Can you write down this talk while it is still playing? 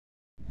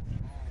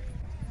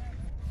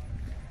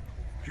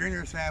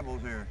Junior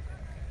Samples here.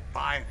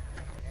 Bye.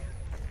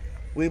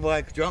 We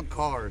like junk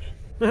cars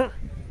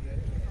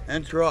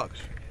and trucks.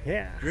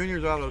 Yeah.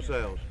 Junior's Auto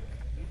Sales.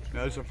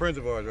 Now, there's some friends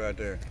of ours right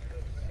there.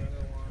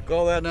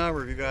 Call that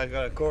number if you guys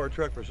got a car or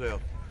truck for sale.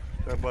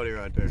 It's our buddy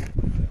right there.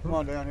 Come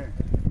on down here.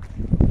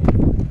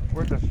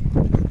 We're at the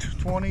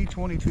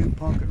 2022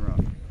 Pumpkin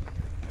Run.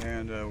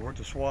 And we're at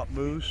the swap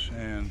booths,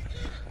 and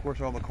of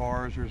course all the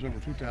cars, there's over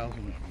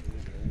 2,000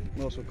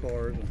 muscle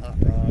cars and hot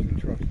rods and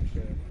trucks for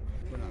sale.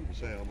 They're not for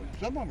sale, but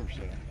some of them are for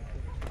sale.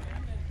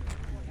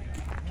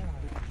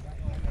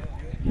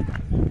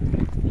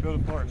 Show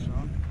the parts,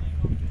 son.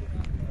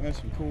 Got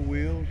some cool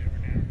wheels.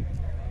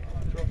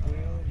 Truck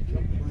wheels,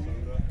 truck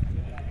frames.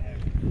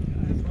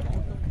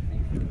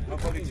 My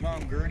buddy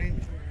Tom Gurney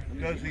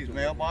does these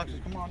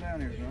mailboxes. Come on down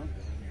here, son.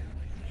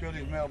 Show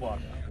these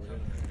mailboxes.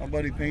 My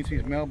buddy paints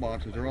these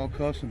mailboxes. They're all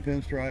custom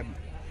pinstripe.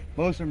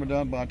 Most of them are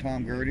done by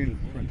Tom Gurney,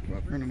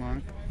 a friend of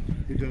mine.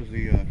 He does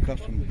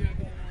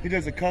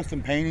the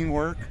custom painting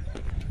work.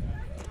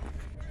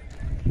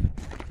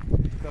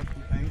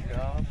 Custom paint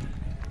jobs.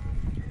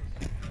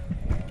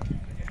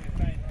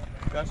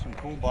 Got some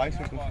cool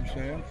bicycles for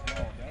sale.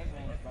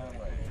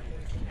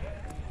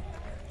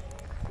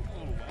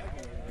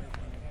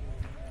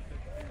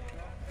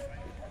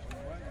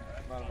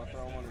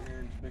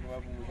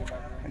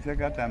 Hey,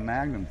 check out that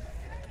Magnum.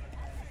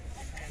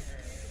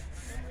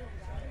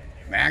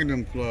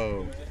 Magnum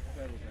Flow.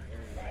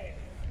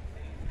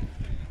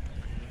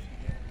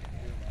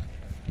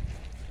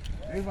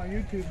 Here's my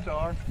YouTube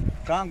star,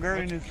 Tom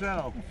Gurney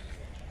himself,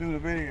 doing a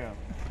video.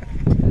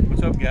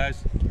 What's up,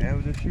 guys? Yeah,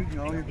 we're just shooting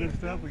all your good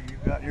stuff. You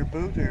got your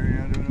booth here, you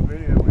know, doing a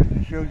video. We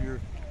just showed your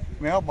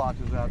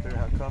mailboxes out there,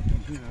 how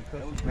custom,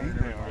 custom paint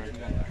they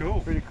are.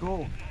 Cool. Pretty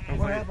cool.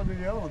 What happened to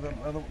the other ones?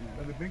 Are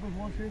the Bengals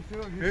ones here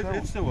still?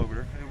 It's still over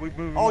there. We moved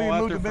them oh, all you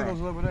out moved the there Bengals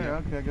from. over there.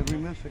 Yeah. Okay, because we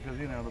missed it because,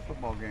 you know, the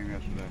football game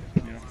yesterday.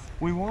 Yeah.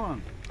 We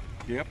won.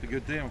 Yep, a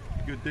good deal.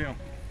 Good deal.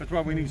 That's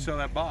why we need to sell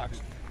that box.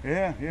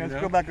 Yeah, let's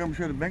go back over and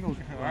show the Bengals.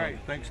 All right,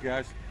 thanks,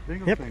 guys.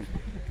 Bengals thing.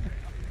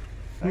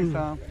 Thanks,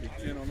 Tom.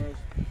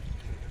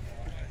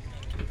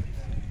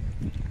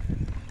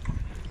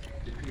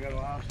 You got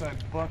Ohio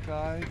State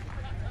Buckeyes,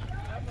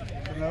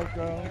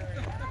 Sunoco.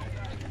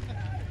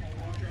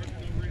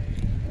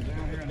 And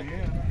down here in the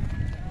end.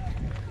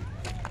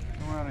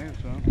 Come around here,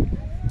 son.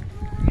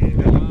 You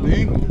got the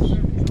Bengals,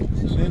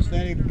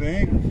 Cincinnati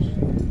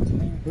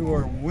Bengals, who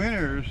are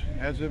winners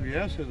as of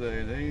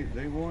yesterday.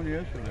 They won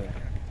yesterday.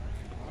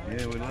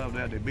 Yeah, we love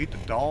that. They beat the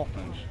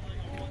Dolphins.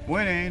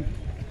 Winning.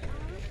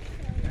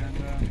 And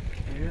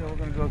yeah, we're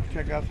going to go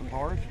check out some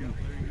parts. And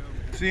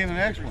see you in the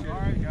next one. All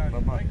right, guys.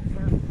 Bye-bye.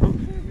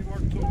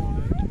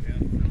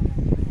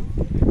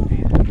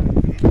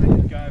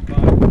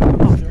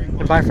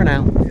 Goodbye for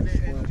now.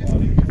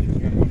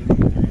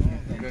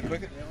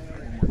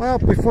 Well,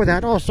 before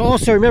that,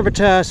 also remember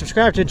to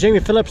subscribe to Jamie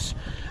Phillips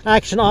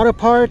Action Auto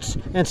Parts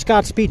and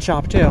Scott's Speed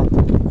Shop too.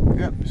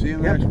 Yep, see you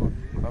in the next one.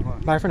 Bye-bye.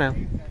 Bye for now.